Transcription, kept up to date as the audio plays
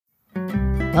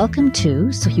Welcome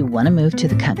to So You Want to Move to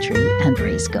the Country and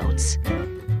Raise Goats.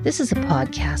 This is a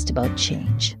podcast about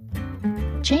change.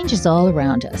 Change is all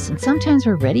around us, and sometimes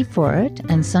we're ready for it,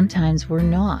 and sometimes we're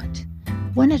not.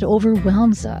 When it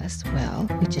overwhelms us, well,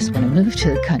 we just want to move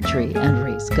to the country and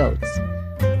raise goats.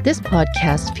 This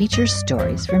podcast features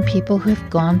stories from people who have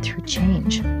gone through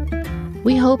change.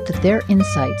 We hope that their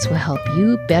insights will help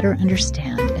you better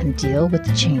understand and deal with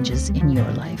the changes in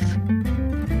your life.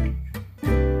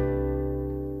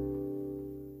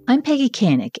 I'm Peggy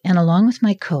Koenig, and along with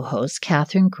my co-host,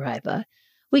 Catherine Greiba,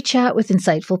 we chat with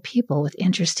insightful people with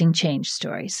interesting change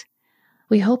stories.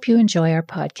 We hope you enjoy our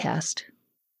podcast.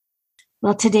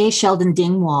 Well, today, Sheldon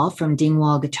Dingwall from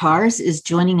Dingwall Guitars is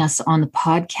joining us on the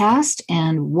podcast,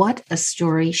 and what a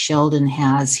story Sheldon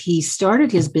has. He started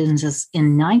his business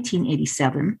in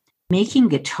 1987, making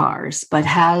guitars, but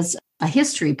has a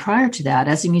history prior to that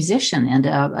as a musician and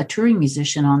a touring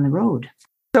musician on the road.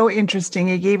 So interesting.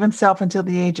 He gave himself until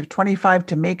the age of 25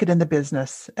 to make it in the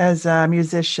business as a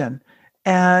musician,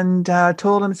 and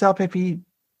told himself if he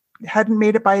hadn't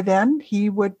made it by then, he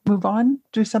would move on,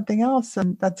 do something else.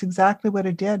 And that's exactly what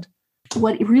he did.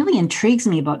 What really intrigues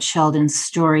me about Sheldon's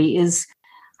story is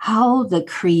how the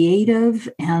creative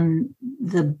and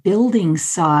the building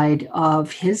side of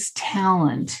his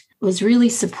talent was really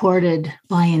supported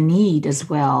by a need as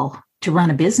well to run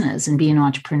a business and be an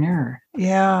entrepreneur.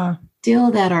 Yeah.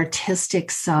 Still that artistic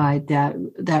side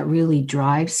that really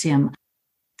drives him.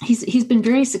 He's been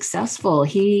very successful.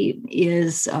 He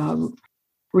is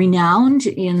renowned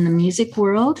in the music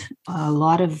world. A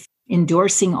lot of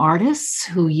endorsing artists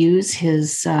who use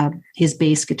his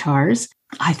bass guitars.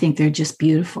 I think they're just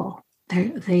beautiful.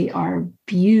 They are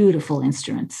beautiful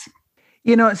instruments.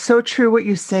 You know, it's so true what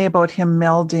you say about him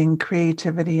melding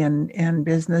creativity and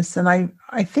business. And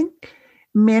I think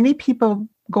many people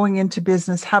going into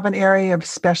business have an area of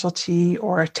specialty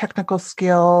or a technical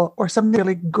skill or something they're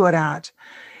really good at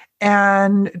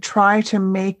and try to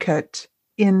make it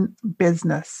in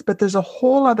business. But there's a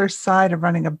whole other side of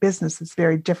running a business that's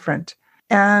very different.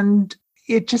 And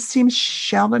it just seems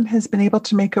Sheldon has been able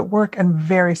to make it work, and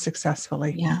very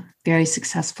successfully. Yeah, very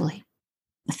successfully.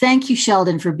 Thank you,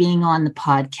 Sheldon, for being on the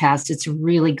podcast. It's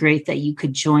really great that you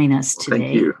could join us today.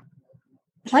 Thank you.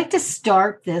 I'd like to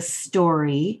start this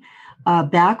story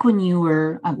back when you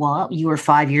were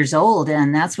 5 years old,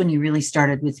 and that's when you really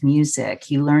started with music.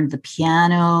 You learned the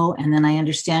piano, and then I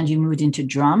understand you moved into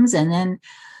drums and then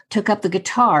took up the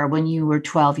guitar when you were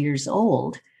 12 years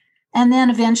old, and then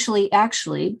eventually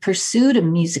actually pursued a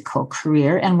musical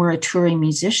career and were a touring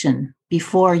musician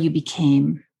before you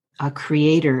became a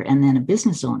creator and then a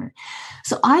business owner.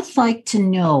 So I'd like to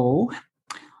know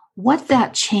what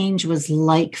that change was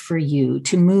like for you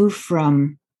to move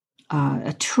from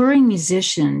a touring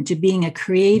musician to being a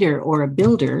creator or a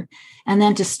builder, and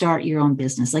then to start your own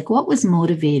business. Like, what was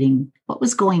motivating? What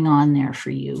was going on there for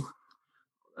you?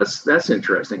 That's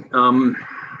interesting. I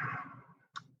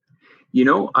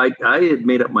had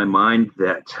made up my mind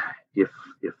that if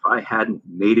I hadn't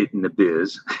made it in the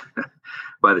biz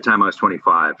by the time I was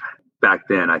 25, back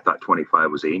then I thought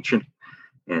 25 was ancient,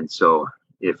 and so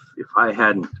if I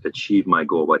hadn't achieved my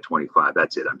goal by 25,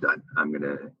 that's it. I'm done. I'm going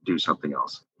to do something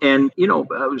else. And,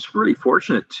 I was really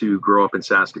fortunate to grow up in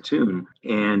Saskatoon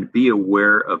and be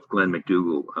aware of Glenn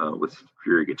McDougall with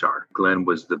Fury Guitar. Glenn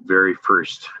was the very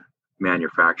first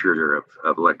manufacturer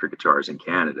of electric guitars in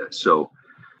Canada. So,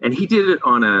 and he did it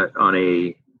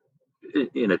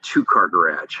in a 2-car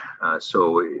garage.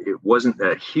 So it wasn't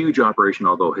a huge operation,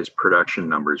 although his production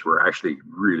numbers were actually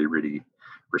really, really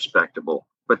respectable.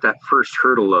 But that first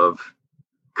hurdle of,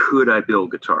 could I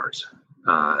build guitars?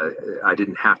 I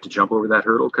didn't have to jump over that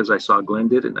hurdle because I saw Glenn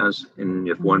did it. And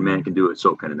if one man can do it,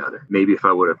 so can another. Maybe if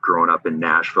I would have grown up in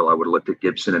Nashville, I would have looked at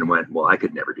Gibson and went, well, I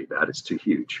could never do that. It's too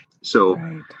huge. So,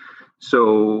 Right.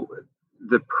 So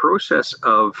the process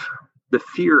of the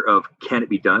fear of, can it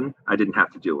be done? I didn't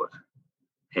have to deal with.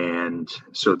 And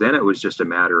so then it was just a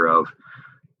matter of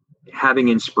having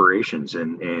inspirations,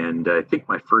 and I think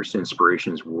my first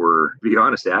inspirations were, to be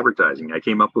honest, advertising. I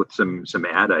came up with some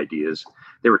ad ideas.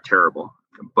 They were terrible,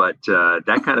 but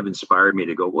that kind of inspired me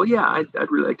to go, well, yeah,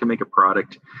 I'd really like to make a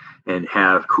product and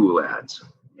have cool ads.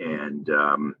 And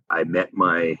I met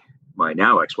my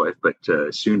now ex-wife, but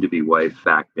soon-to-be wife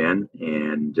back then,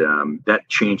 and that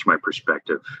changed my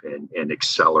perspective and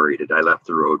accelerated. I left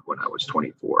the road when I was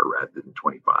 24 rather than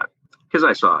 25 because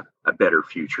I saw a better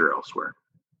future elsewhere.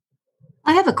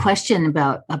 I have a question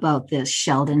about this,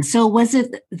 Sheldon. So was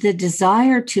it the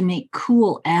desire to make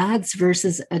cool ads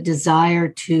versus a desire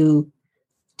to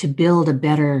build a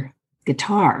better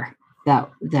guitar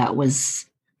that was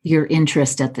your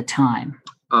interest at the time?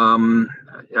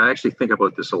 I actually think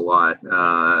about this a lot.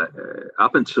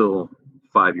 Up until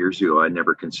 5 years ago, I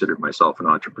never considered myself an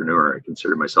entrepreneur. I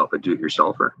considered myself a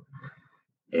do-it-yourselfer.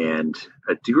 And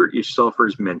a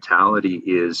do-it-yourselfer's mentality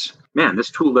is, man, this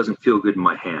tool doesn't feel good in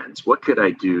my hands. What could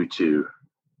I do to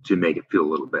make it feel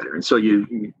a little better? And so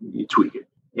you tweak it.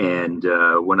 And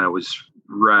when I was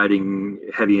riding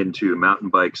heavy into mountain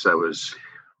bikes,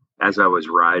 as I was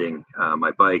riding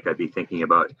my bike, I'd be thinking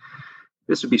about,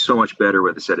 this would be so much better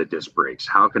with a set of disc brakes.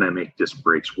 How can I make disc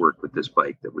brakes work with this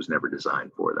bike that was never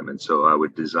designed for them? And so I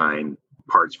would design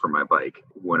parts for my bike.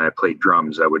 When I played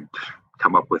drums, I would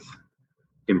come up with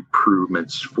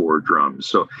improvements for drums.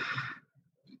 So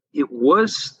it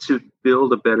was to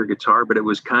build a better guitar, but it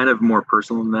was kind of more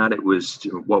personal than that. It was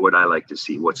what would I like to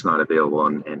see, what's not available,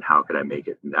 and how could I make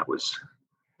it? And that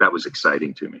was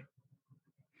exciting to me.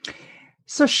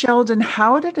 So Sheldon,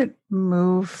 how did it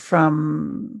move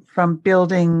from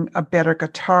building a better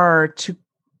guitar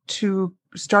to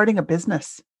starting a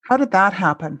business? How did that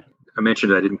happen? I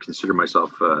mentioned I didn't consider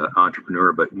myself an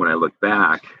entrepreneur, but when I look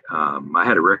back, I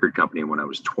had a record company when I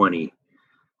was 20,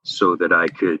 so that I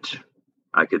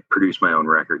could produce my own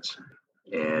records.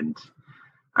 And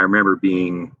I remember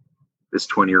being this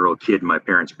 20-year-old kid in my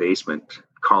parents' basement,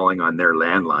 calling on their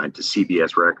landline to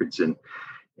CBS Records and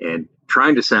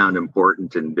trying to sound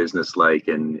important and businesslike,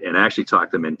 and actually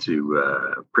talk them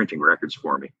into printing records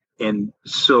for me. And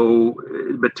so,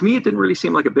 but to me, it didn't really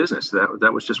seem like a business.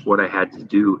 That was just what I had to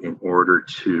do in order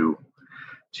to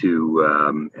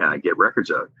get records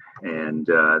out. And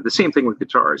the same thing with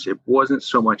guitars. It wasn't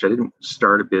so much, I didn't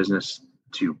start a business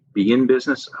to be in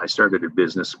business. I started a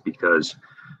business because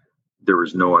there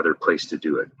was no other place to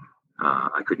do it.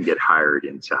 I couldn't get hired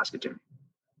in Saskatoon.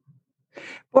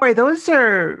 Boy, those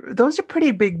are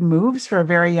pretty big moves for a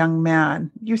very young man.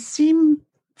 You seem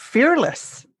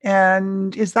fearless.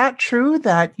 And is that true,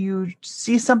 that you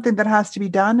see something that has to be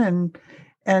done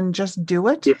and just do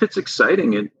it? If it's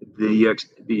exciting,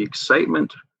 the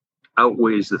excitement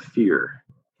outweighs the fear.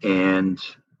 And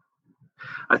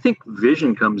I think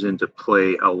vision comes into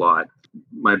play a lot.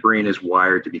 My brain is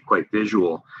wired to be quite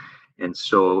visual. And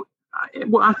so,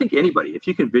 I think anybody, if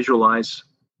you can visualize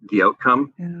the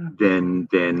outcome, then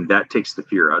that takes the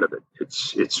fear out of it.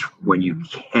 It's when you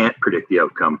can't predict the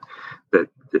outcome that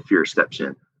the fear steps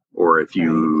in, or if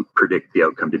you predict the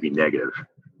outcome to be negative.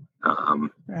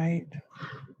 Right.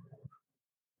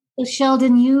 Well,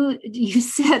 Sheldon, you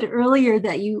said earlier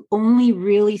that you only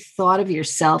really thought of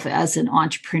yourself as an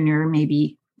entrepreneur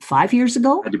maybe 5 years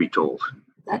ago. I had to be told.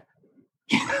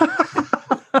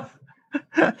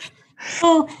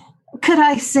 So could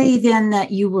I say then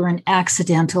that you were an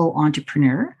accidental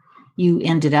entrepreneur? You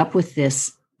ended up with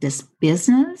this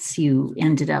business. You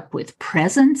ended up with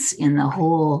presence in the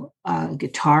whole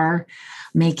guitar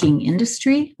making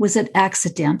industry. Was it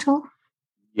accidental?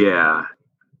 Yeah,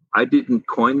 I didn't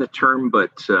coin the term,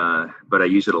 but I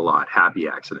use it a lot. Happy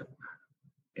accident.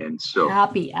 And so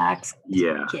happy accident.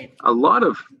 Yeah, okay. A lot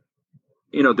of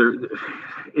there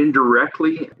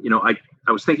indirectly.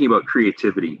 I was thinking about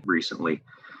creativity recently,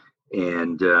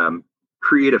 and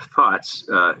creative thoughts.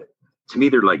 To me,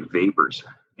 they're like vapors.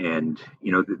 And,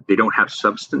 they don't have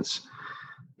substance.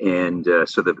 And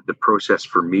so the process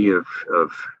for me of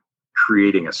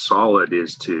creating a solid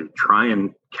is to try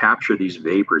and capture these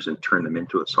vapors and turn them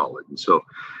into a solid. And so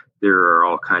there are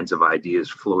all kinds of ideas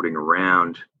floating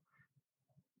around.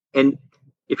 And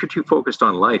if you're too focused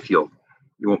on life, you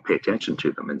won't pay attention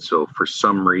to them. And so for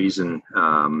some reason,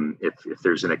 if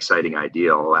there's an exciting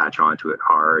idea, I'll latch onto it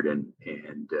hard and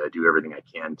do everything I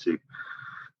can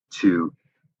to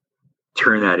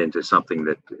turn that into something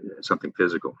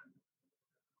physical.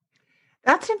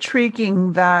 That's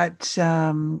intriguing that,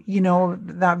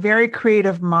 that very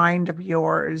creative mind of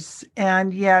yours,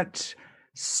 and yet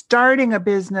starting a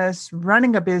business,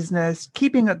 running a business,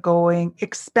 keeping it going,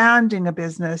 expanding a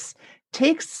business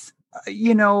takes,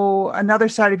 another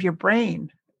side of your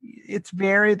brain.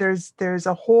 There's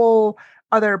a whole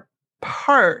other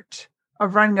part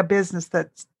of running a business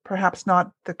that's perhaps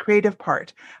not the creative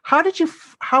part. How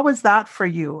was that for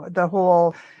you? The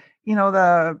whole,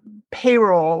 the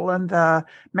payroll and the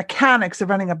mechanics of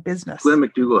running a business. Glenn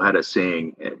McDougall had a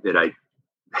saying that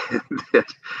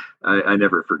I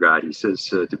never forgot. He says,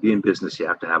 to be in business, you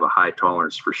have to have a high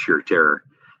tolerance for sheer terror.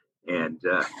 And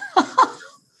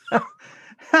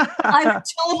I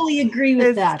totally agree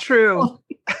with that. It's true.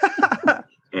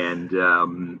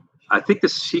 And I think the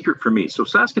secret for me, so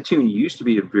Saskatoon used to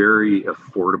be a very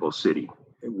affordable city.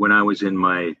 When I was in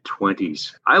my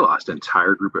 20s, I lost an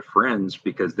entire group of friends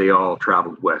because they all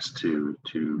traveled west to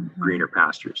greener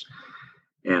pastures.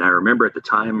 And I remember at the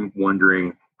time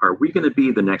wondering, are we going to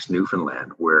be the next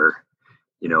Newfoundland where,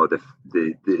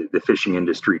 the fishing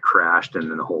industry crashed and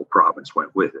then the whole province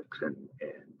went with it?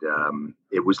 And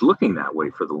it was looking that way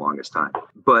for the longest time.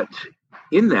 But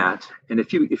in that, and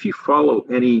if you follow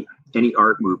any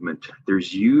art movement,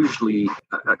 there's usually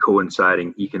a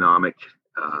coinciding economic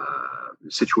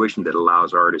situation that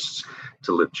allows artists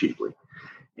to live cheaply.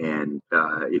 And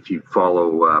if you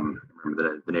follow,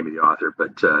 remember the name of the author,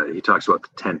 but he talks about the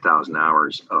 10,000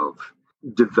 hours of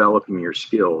developing your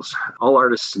skills. All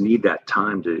artists need that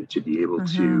time to be able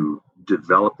to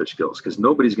develop their skills, because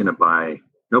nobody's going to buy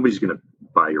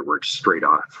your work straight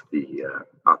off the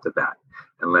bat,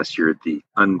 unless you're the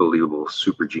unbelievable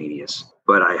super genius.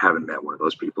 But I haven't met one of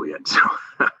those people yet. So.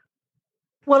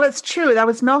 Well, it's true. That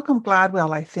was Malcolm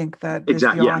Gladwell, I think, that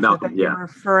exactly. is the author that you're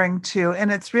referring to.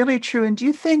 And it's really true. And do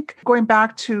you think, going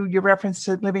back to your reference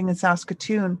to living in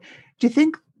Saskatoon, do you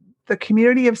think the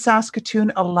community of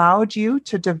Saskatoon allowed you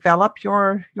to develop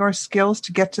your skills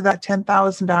to get to that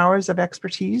 10,000 hours of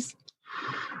expertise?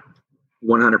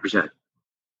 100%.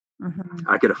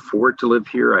 I could afford to live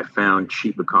here. I found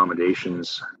cheap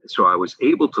accommodations. So I was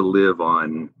able to live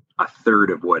on a third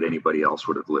of what anybody else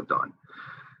would have lived on.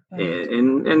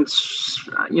 And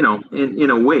in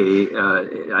a way,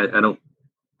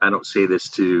 I don't say this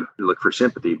to look for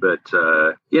sympathy, but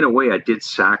in a way, I did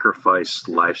sacrifice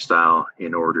lifestyle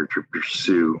in order to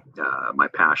pursue my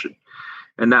passion.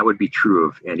 And that would be true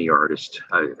of any artist.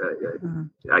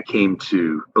 I came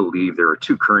to believe there are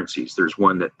two currencies. There's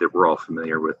one that we're all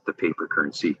familiar with, the paper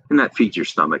currency, and that feeds your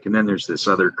stomach. And then there's this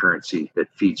other currency that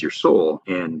feeds your soul.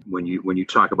 And when you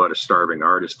talk about a starving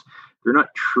artist, they're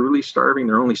not truly starving.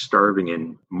 They're only starving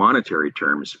in monetary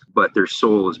terms, but their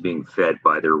soul is being fed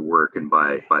by their work and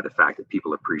by the fact that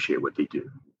people appreciate what they do.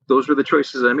 Those were the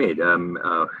choices I made.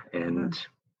 And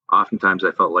oftentimes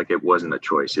I felt like it wasn't a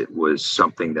choice. It was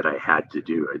something that I had to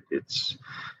do. It's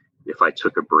if I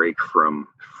took a break from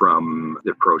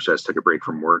the process, took a break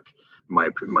from work, my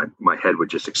head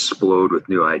would just explode with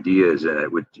new ideas, and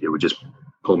it would just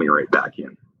pull me right back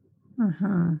in.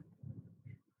 Mm-hmm.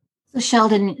 So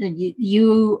Sheldon,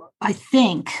 I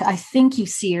think you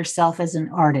see yourself as an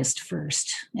artist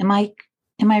first. Am I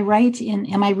right?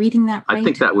 Am I reading that right? I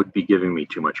think that would be giving me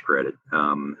too much credit.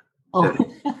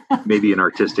 Maybe an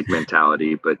artistic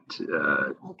mentality, but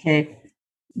okay.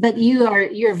 But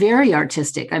you're very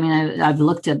artistic. I mean, I've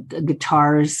looked at the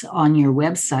guitars on your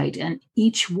website, and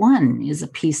each one is a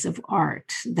piece of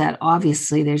art that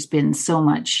obviously there's been so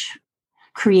much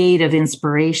creative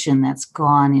inspiration that's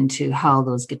gone into how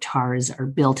those guitars are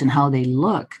built and how they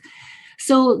look.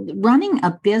 So running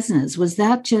a business, was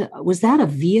that a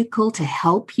vehicle to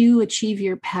help you achieve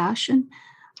your passion?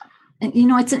 And,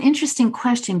 it's an interesting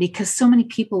question, because so many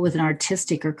people with an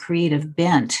artistic or creative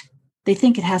bent, they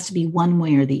think it has to be one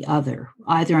way or the other.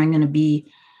 Either I'm going to be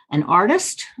an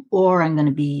artist or I'm going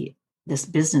to be this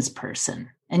business person.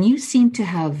 And you seem to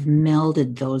have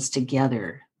melded those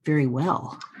together very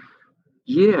well.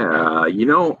 Yeah,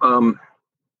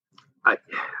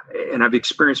 I've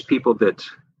experienced people that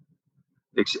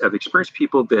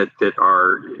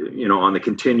are, on the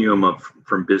continuum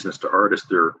from business to artist.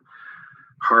 They're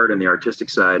hard on the artistic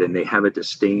side, and they have a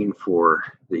disdain for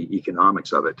the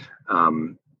economics of it.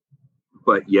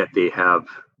 But yet they have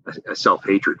a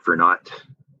self-hatred for not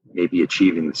maybe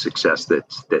achieving the success that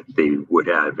they would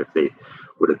have if they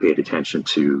would have paid attention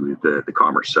to the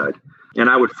commerce side. And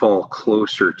I would fall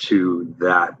closer to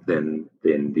that than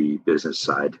the business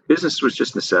side. Business was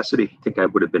just necessity. I think I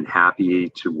would have been happy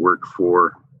to work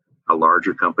for a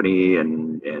larger company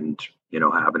and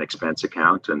have an expense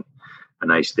account and a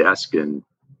nice desk, and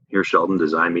here Sheldon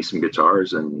designed me some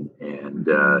guitars, and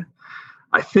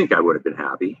I think I would have been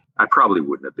happy. I probably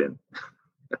wouldn't have been.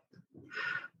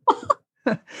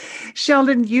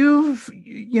 Sheldon,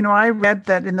 I read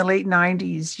that in the late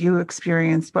 90s, you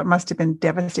experienced what must have been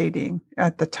devastating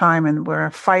at the time, and where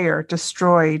a fire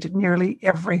destroyed nearly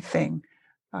everything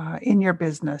in your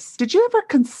business. Did you ever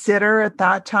consider at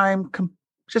that time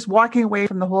just walking away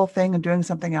from the whole thing and doing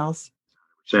something else?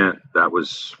 That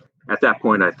was, at that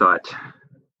point, I thought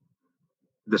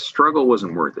the struggle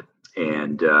wasn't worth it.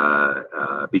 And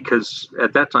because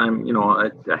at that time,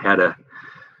 I had a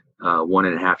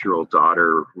 1.5-year-old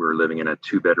daughter. We were living in a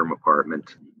 2-bedroom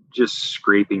apartment, just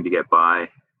scraping to get by.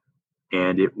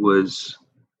 And it was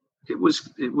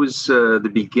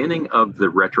the beginning of the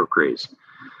retro craze.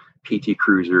 PT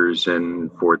Cruisers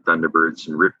and Ford Thunderbirds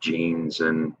and ripped jeans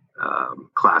and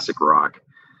classic rock.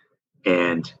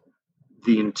 And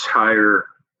the entire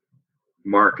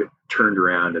market turned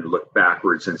around and looked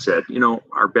backwards and said,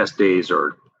 our best days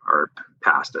are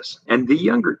past us. And the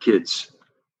younger kids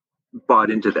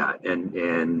bought into that.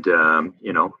 And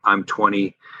I'm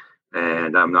 20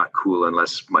 and I'm not cool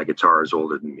unless my guitar is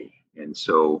older than me. And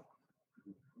so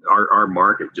our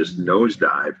market just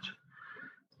nosedived.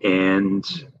 And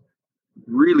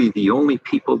really the only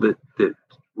people that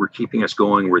were keeping us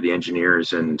going were the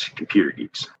engineers and computer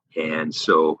geeks. And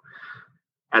so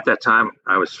at that time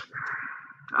I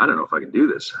don't know if I can do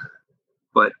this,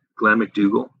 but Glenn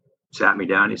McDougall sat me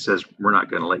down. He says, we're not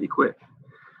going to let you quit.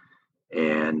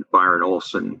 And Byron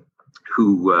Olson,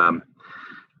 who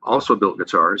also built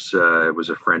guitars, was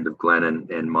a friend of Glenn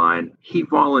and mine. He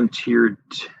volunteered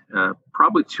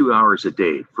probably 2 hours a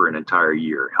day for an entire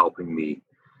year,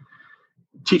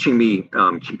 teaching me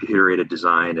computer-aided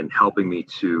design and helping me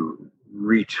to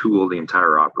retool the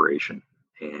entire operation.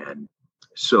 And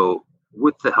so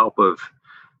with the help of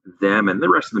them and the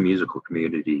rest of the musical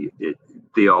community,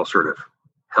 they all sort of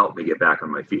helped me get back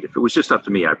on my feet. If it was just up to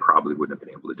me, I probably wouldn't have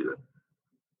been able to do it.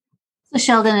 So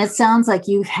Sheldon, it sounds like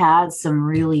you've had some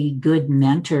really good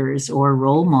mentors or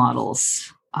role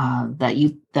models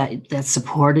that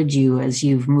supported you as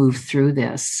you've moved through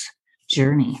this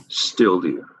journey. Still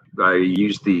do. I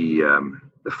use the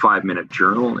 5-minute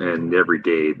journal, and every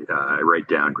day I write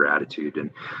down gratitude. And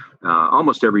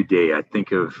almost every day I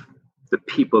think of the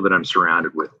people that I'm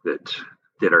surrounded with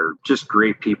that are just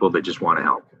great people that just want to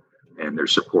help, and they're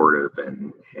supportive,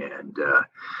 and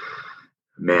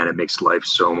man, it makes life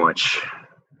so much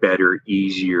better,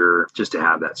 easier just to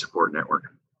have that support network.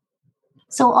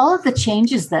 So all of the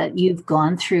changes that you've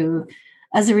gone through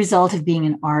as a result of being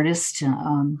an artist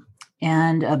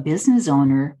and a business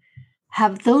owner,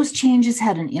 have those changes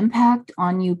had an impact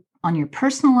on you, on your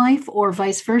personal life, or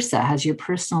vice versa? Has your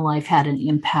personal life had an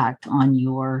impact on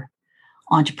your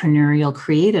entrepreneurial,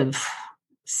 creative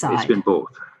side? It's been both.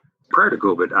 Prior to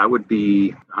COVID, I would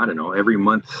be, every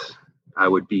month I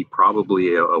would be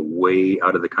probably away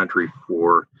out of the country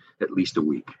for at least a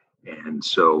week. And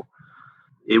so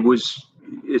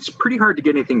it's pretty hard to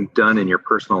get anything done in your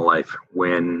personal life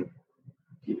when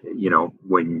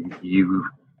you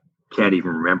can't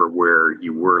even remember where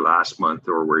you were last month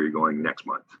or where you're going next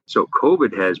month. So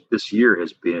COVID this year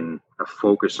has been a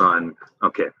focus on,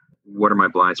 okay, what are my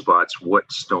blind spots?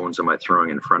 What stones am I throwing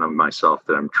in front of myself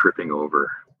that I'm tripping over?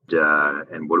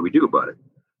 And what do we do about it?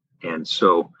 And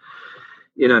so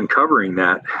in uncovering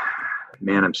that,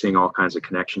 man, I'm seeing all kinds of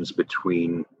connections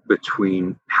between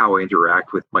how I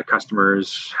interact with my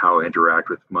customers, how I interact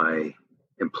with my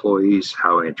employees,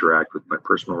 how I interact with my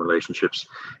personal relationships,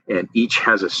 and each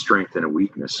has a strength and a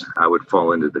weakness. I would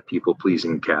fall into the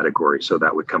people-pleasing category, so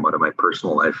that would come out of my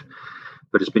personal life.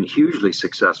 But it's been hugely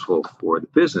successful for the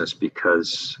business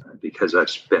because I've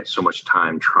spent so much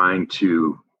time trying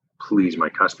to please my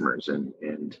customers,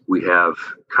 and we have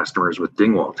customers with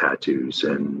Dingwall tattoos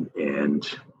and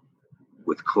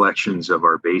with collections of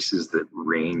our basses that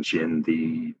range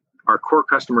in our core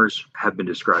customers have been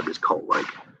described as cult-like.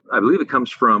 I believe it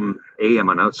comes from I'm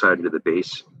an outsider to the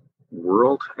bass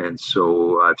world, and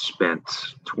so I've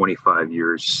spent 25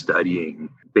 years studying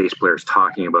bass players,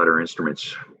 talking about our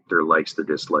instruments, their likes, their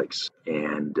dislikes,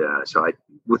 and so I,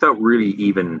 without really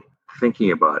even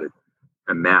thinking about it,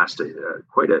 amassed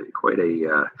quite a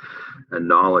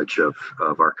knowledge of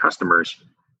our customers,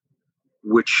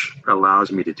 which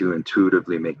allows me to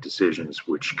intuitively make decisions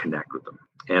which connect with them.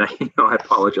 And I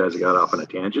apologize, I got off on a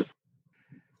tangent.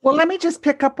 Well, let me just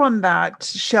pick up on that,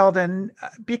 Sheldon,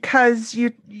 because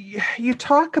you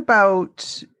talk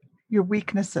about your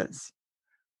weaknesses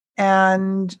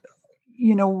and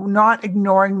not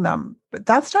ignoring them, but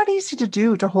that's not easy to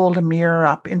do, to hold a mirror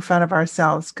up in front of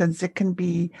ourselves, because it can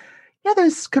be,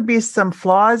 there's could be some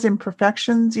flaws,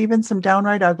 imperfections, even some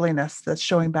downright ugliness that's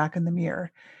showing back in the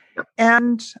mirror. Yep.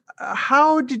 And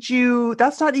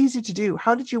that's not easy to do.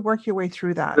 How did you work your way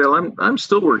through that? Well, I'm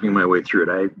still working my way through it.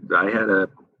 I had a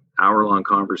hour-long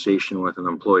conversation with an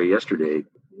employee yesterday,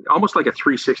 almost like a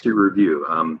 360 review.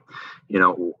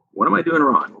 What am I doing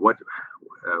wrong?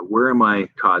 Where am I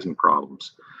causing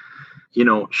problems?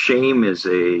 Shame is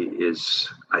this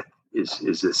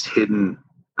hidden.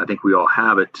 I think we all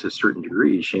have it to a certain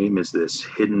degree. Shame is this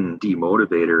hidden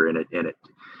demotivator, and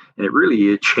it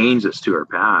really chains us to our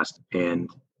past. And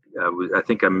I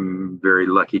think I'm very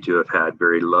lucky to have had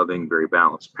very loving, very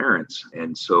balanced parents.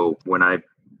 And so when I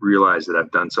realize that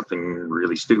I've done something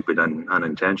really stupid and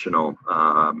unintentional,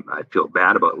 I feel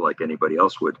bad about it like anybody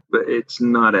else would, but it's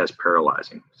not as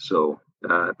paralyzing. So,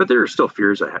 but there are still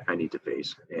fears I need to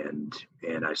face. And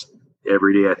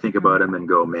every day I think about them and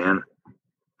go, man,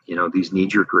 these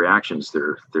knee-jerk reactions,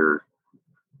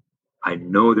 I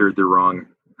know they're the wrong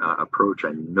approach.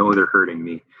 I know they're hurting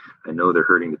me. I know they're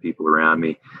hurting the people around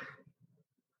me.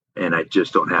 and I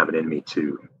just don't have it in me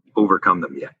to overcome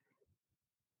them yet.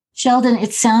 Sheldon,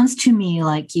 it sounds to me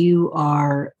like you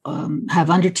are have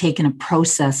undertaken a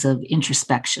process of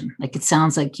introspection. Like it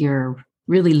sounds like you're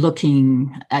really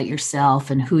looking at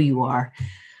yourself and who you are.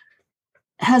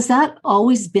 Has that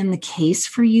always been the case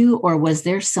for you, or was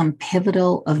there some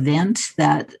pivotal event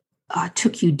that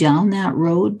took you down that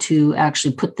road to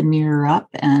actually put the mirror up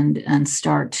and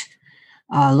start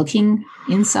looking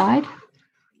inside?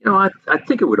 I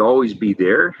think it would always be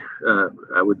there.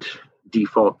 I would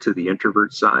default to the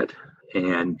introvert side,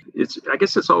 and I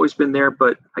guess it's always been there,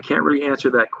 but I can't really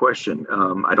answer that question.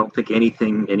 I don't think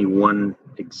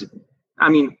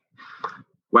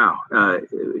wow.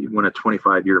 When a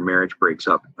 25-year marriage breaks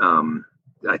up,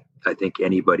 I think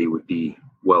anybody would be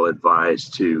well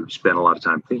advised to spend a lot of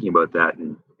time thinking about that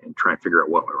and try and figure out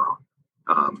what went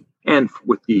wrong. And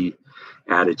with the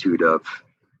attitude of,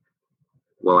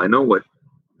 well, I know what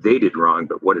they did wrong,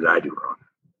 but what did I do wrong?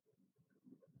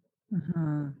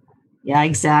 Mm-hmm. Yeah,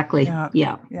 exactly.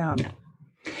 Yeah.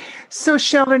 So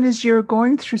Sheldon, as you're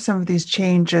going through some of these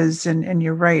changes, and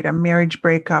you're right, a marriage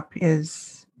breakup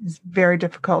is very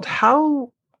difficult.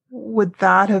 How would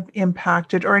that have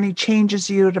impacted, or any changes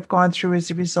you would have gone through as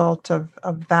a result of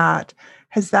that?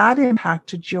 Has that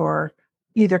impacted your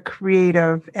either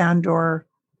creative and or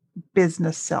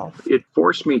business self? It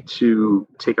forced me to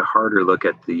take a harder look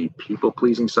at the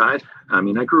people-pleasing side. I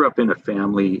mean, I grew up in a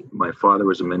family. My father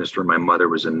was a minister. My mother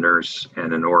was a nurse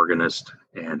and an organist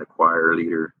and a choir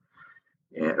leader.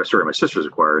 My sister was a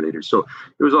choir leader. So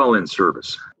it was all in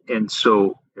service. And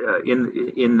so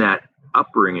in that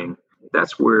upbringing,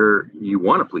 that's where you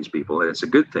want to please people. And it's a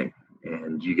good thing.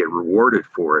 And you get rewarded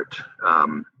for it.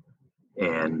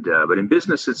 But in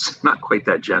business, it's not quite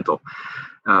that gentle.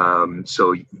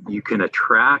 So you can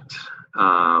attract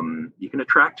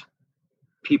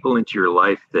people into your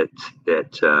life that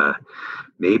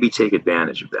maybe take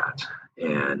advantage of that,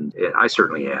 and I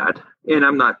certainly had. And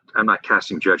I'm not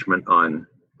casting judgment on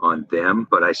them,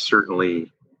 but I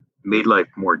certainly made life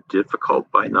more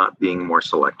difficult by not being more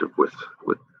selective with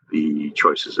the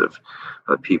choices of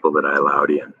people that I allowed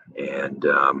in. And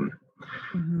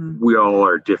we all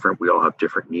are different. We all have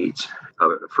different needs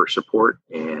for support.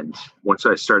 And once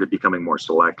I started becoming more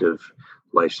selective,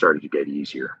 life started to get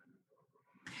easier.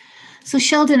 So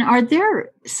Sheldon, are there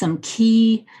some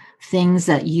key things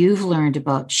that you've learned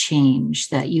about change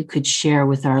that you could share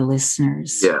with our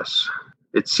listeners? Yes.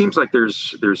 It seems like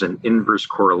there's an inverse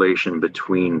correlation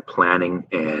between planning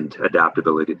and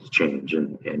adaptability to change.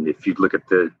 And if you look at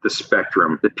the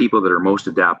spectrum, the people that are most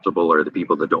adaptable are the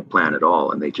people that don't plan at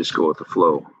all, and they just go with the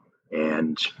flow.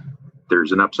 And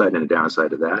there's an upside and a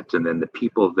downside to that. And then the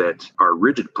people that are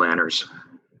rigid planners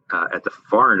at the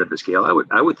far end of the scale,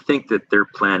 I would think that their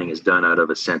planning is done out of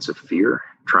a sense of fear,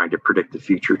 trying to predict the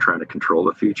future, trying to control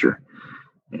the future.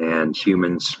 And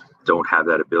humans don't have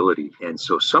that ability. And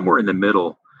so somewhere in the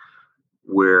middle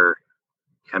where,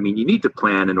 I mean, you need to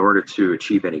plan in order to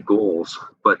achieve any goals,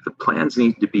 but the plans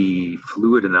need to be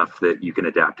fluid enough that you can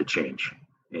adapt to change.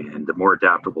 And the more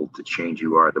adaptable to change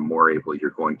you are, the more able you're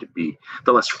going to be.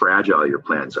 The less fragile your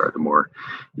plans are, the more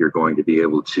you're going to be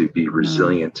able to be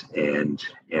resilient and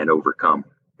overcome.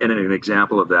 And an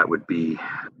example of that would be,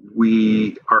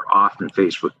 we are often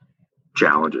faced with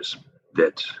challenges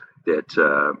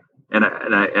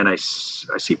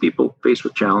I see people faced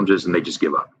with challenges and they just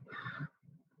give up.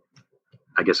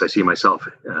 I guess I see myself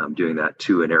doing that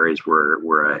too in areas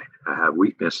where I have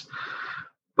weakness.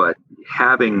 But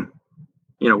having,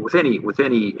 with any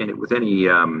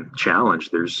challenge,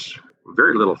 there's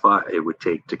very little thought it would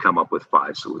take to come up with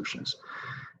 5 solutions.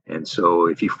 And so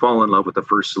if you fall in love with the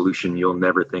first solution, you'll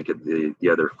never think of the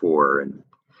other 4. And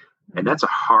that's a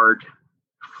hard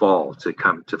fall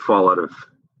to fall out of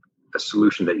a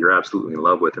solution that you're absolutely in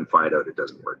love with and find out it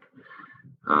doesn't work.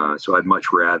 So I'd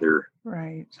much rather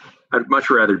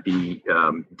be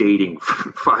dating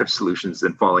 5 solutions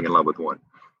than falling in love with one.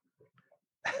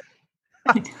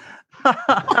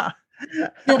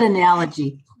 Good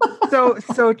analogy.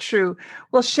 So true.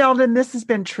 Well, Sheldon, this has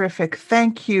been terrific.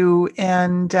 Thank you.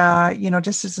 And,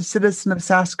 just as a citizen of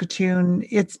Saskatoon,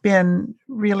 it's been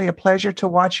really a pleasure to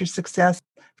watch your success.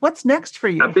 What's next for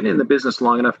you? I've been in the business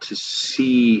long enough to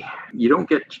see you don't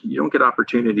get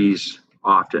opportunities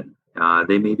often.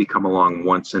 They maybe come along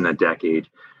once in a decade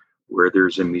where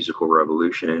there's a musical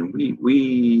revolution. And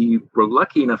we were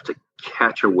lucky enough to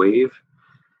catch a wave.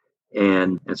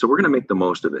 And so we're going to make the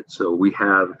most of it. So we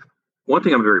have one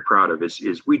thing I'm very proud of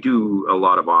is we do a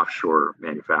lot of offshore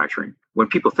manufacturing. When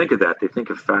people think of that, they think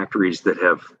of factories that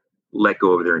have let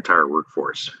go of their entire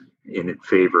workforce in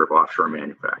favor of offshore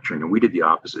manufacturing. And we did the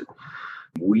opposite.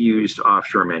 We used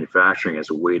offshore manufacturing as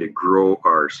a way to grow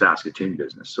our Saskatoon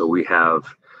business. So we have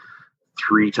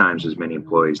 3 times as many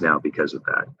employees now because of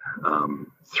that,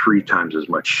 3 times as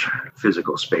much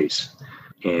physical space.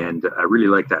 And I really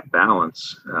like that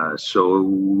balance.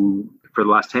 So for the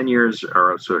last 10 years,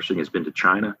 our outsourcing has been to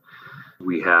China.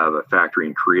 We have a factory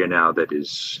in Korea now that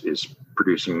is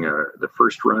producing the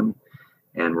first run,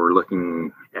 and we're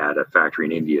looking at a factory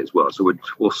in India as well. So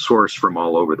we'll source from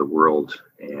all over the world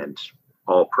and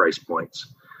all price points.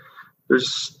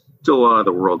 There's still a lot of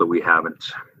the world that we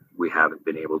haven't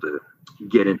been able to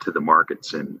get into the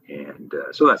markets, and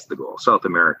so that's the goal. South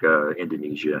America,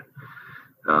 Indonesia,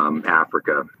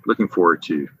 Africa. Looking forward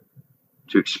to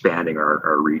expanding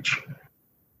our reach.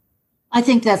 I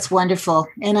think that's wonderful.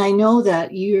 And I know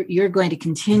that you're going to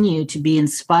continue to be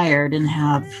inspired and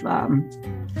have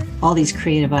all these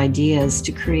creative ideas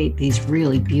to create these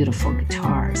really beautiful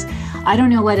guitars. I don't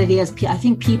know what it is. I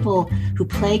think people who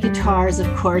play guitars, of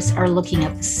course, are looking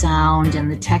at the sound and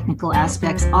the technical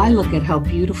aspects. I look at how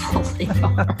beautiful they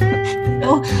are.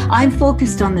 So I'm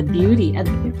focused on the beauty, and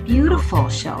they're beautiful,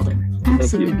 Sheldon.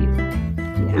 Absolutely beautiful.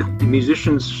 Yeah. The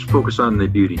musicians focus on the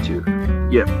beauty too.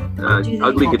 Yeah,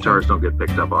 ugly guitars don't get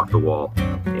picked up off the wall,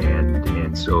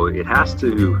 and so it has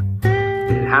to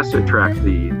attract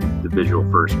the visual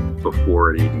first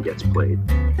before it even gets played.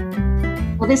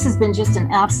 Well, this has been just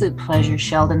an absolute pleasure,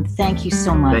 Sheldon. Thank you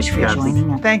so much for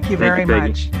joining us. Thank you very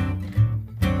much.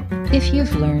 If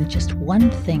you've learned just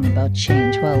one thing about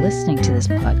change while listening to this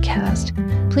podcast,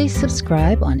 please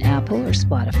subscribe on Apple or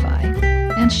Spotify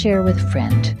and share with a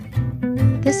friend.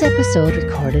 This episode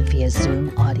recorded via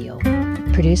Zoom audio.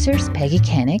 Producers Peggy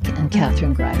Koenig and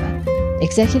Catherine Greiba.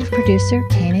 Executive producer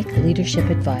Koenig Leadership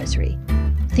Advisory.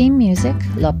 Theme music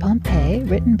La Pompeii,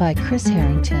 written by Chris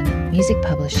Harrington, music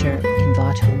publisher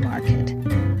Invato Market.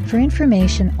 For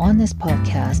information on this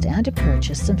podcast and to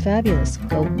purchase some fabulous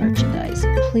goat merchandise,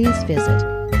 please visit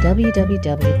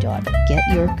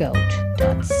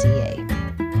www.getyourgoat.ca.